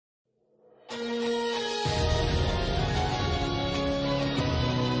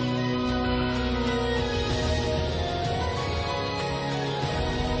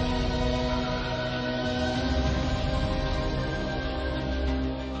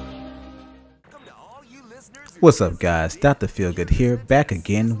What's up guys, DrFeelGood here, back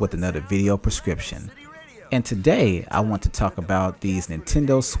again with another video prescription. And today I want to talk about these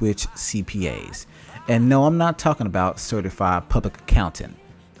Nintendo Switch CPAs. And no, I'm not talking about certified public accountant.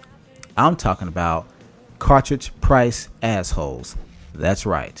 I'm talking about cartridge price assholes. That's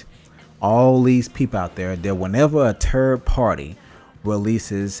right. All these people out there that whenever a third party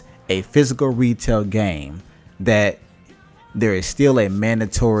releases a physical retail game, that there is still a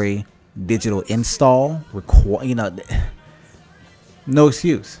mandatory digital install no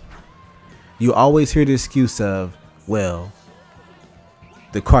excuse. You always hear the excuse of, well,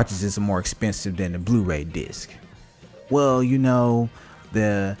 the cartridges are more expensive than the Blu-ray disc. Well,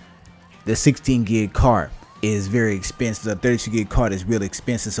 the 16 gig cart is very expensive. The 32 gig cart is really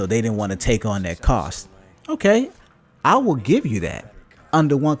expensive, so they didn't want to take on that cost. Okay, I will give you that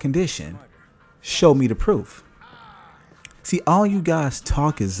under one condition: show me the proof. See, all you guys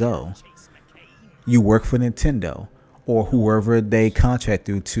talk as though you work for Nintendo or whoever they contract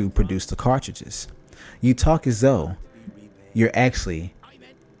through to produce the cartridges. You talk as though you're actually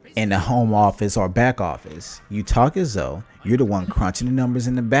in the home office or back office. You talk as though you're the one crunching the numbers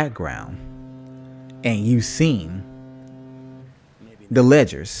in the background and you've seen the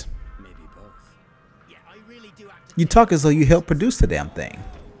ledgers. You talk as though you helped produce the damn thing.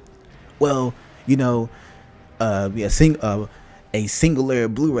 Well, a single layer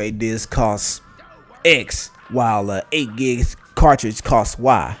Blu-ray disc costs X, while a 8 gig cartridge costs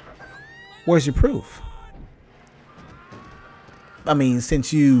Y. Where's your proof? I mean,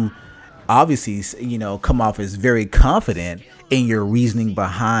 since you obviously, come off as very confident in your reasoning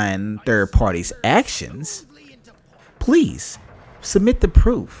behind third parties' actions, please submit the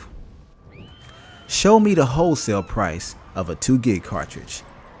proof. Show me the wholesale price of a 2 gig cartridge,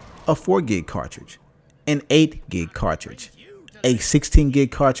 a 4 gig cartridge, an 8 gig cartridge, a 16 gig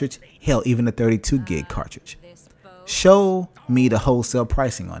cartridge, hell, even a 32 gig cartridge. Show me the wholesale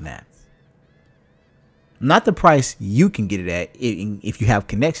pricing on that. Not the price you can get it at if you have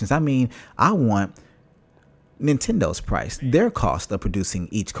connections. I mean, I want Nintendo's price, their cost of producing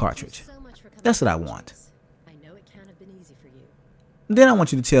each cartridge. That's what I want. Then I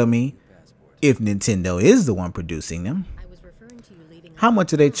want you to tell me, if Nintendo is the one producing them, how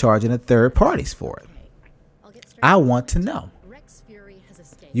much are they charging the third parties for it? I want to know.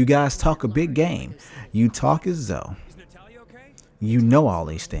 You guys talk a big game. You talk as though you know all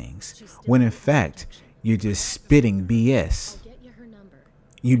these things, when in fact you're just spitting BS.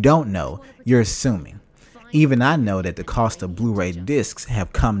 You don't know. You're assuming. Even I know that the cost of Blu-ray discs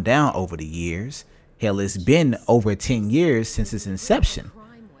have come down over the years. Hell, it's been over 10 years since its inception.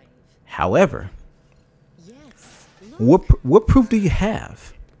 However, what proof do you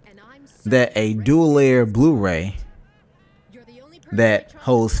have that a dual layer Blu-ray that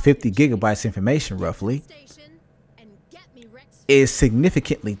holds 50 gigabytes information roughly is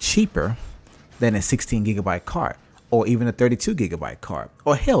significantly cheaper than a 16 gigabyte cart, or even a 32 gigabyte cart,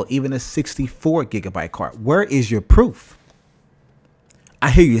 or hell, even a 64 gigabyte cart? Where is your proof?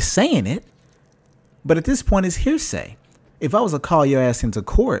 I hear you saying it, but at this point it's hearsay. If I was to call your ass into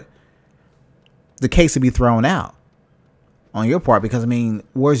court, the case would be thrown out on your part, because I mean,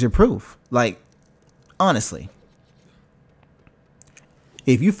 where's your proof? Like, honestly,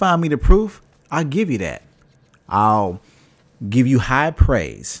 if you find me the proof, I'll give you that. I'll give you high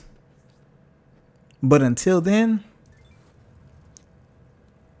praise. But until then,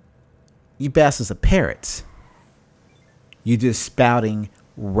 you bastards are parrots. You're just spouting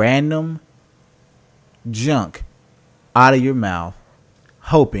random junk out of your mouth,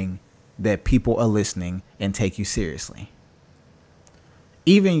 hoping that people are listening and take you seriously.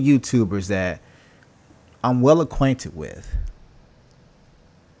 Even YouTubers that I'm well acquainted with,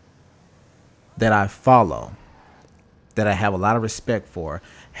 that I follow, that I have a lot of respect for,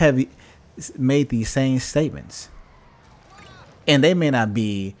 have made these same statements. And they may not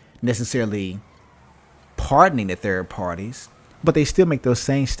be necessarily pardoning the third parties, but they still make those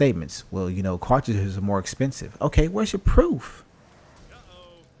same statements. Well, cartridges are more expensive. Okay, where's your proof?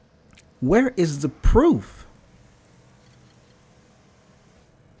 Where is the proof?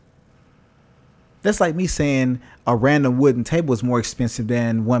 That's like me saying a random wooden table is more expensive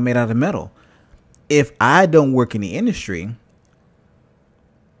than one made out of metal. If I don't work in the industry,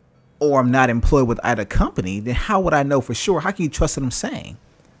 or I'm not employed with either company, then how would I know for sure? How can you trust what I'm saying?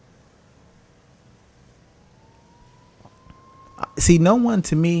 See, no one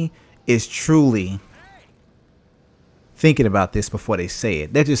to me is truly thinking about this before they say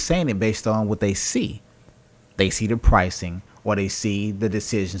it. They're just saying it based on what they see. They see the pricing, or they see the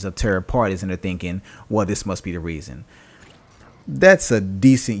decisions of third parties, and they're thinking, well, this must be the reason. That's a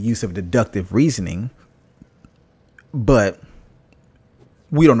decent use of deductive reasoning, But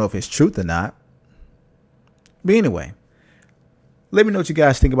we don't know if it's truth or not. But anyway, let me know what you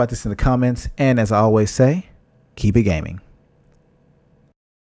guys think about this in the comments. And as I always say, keep it gaming.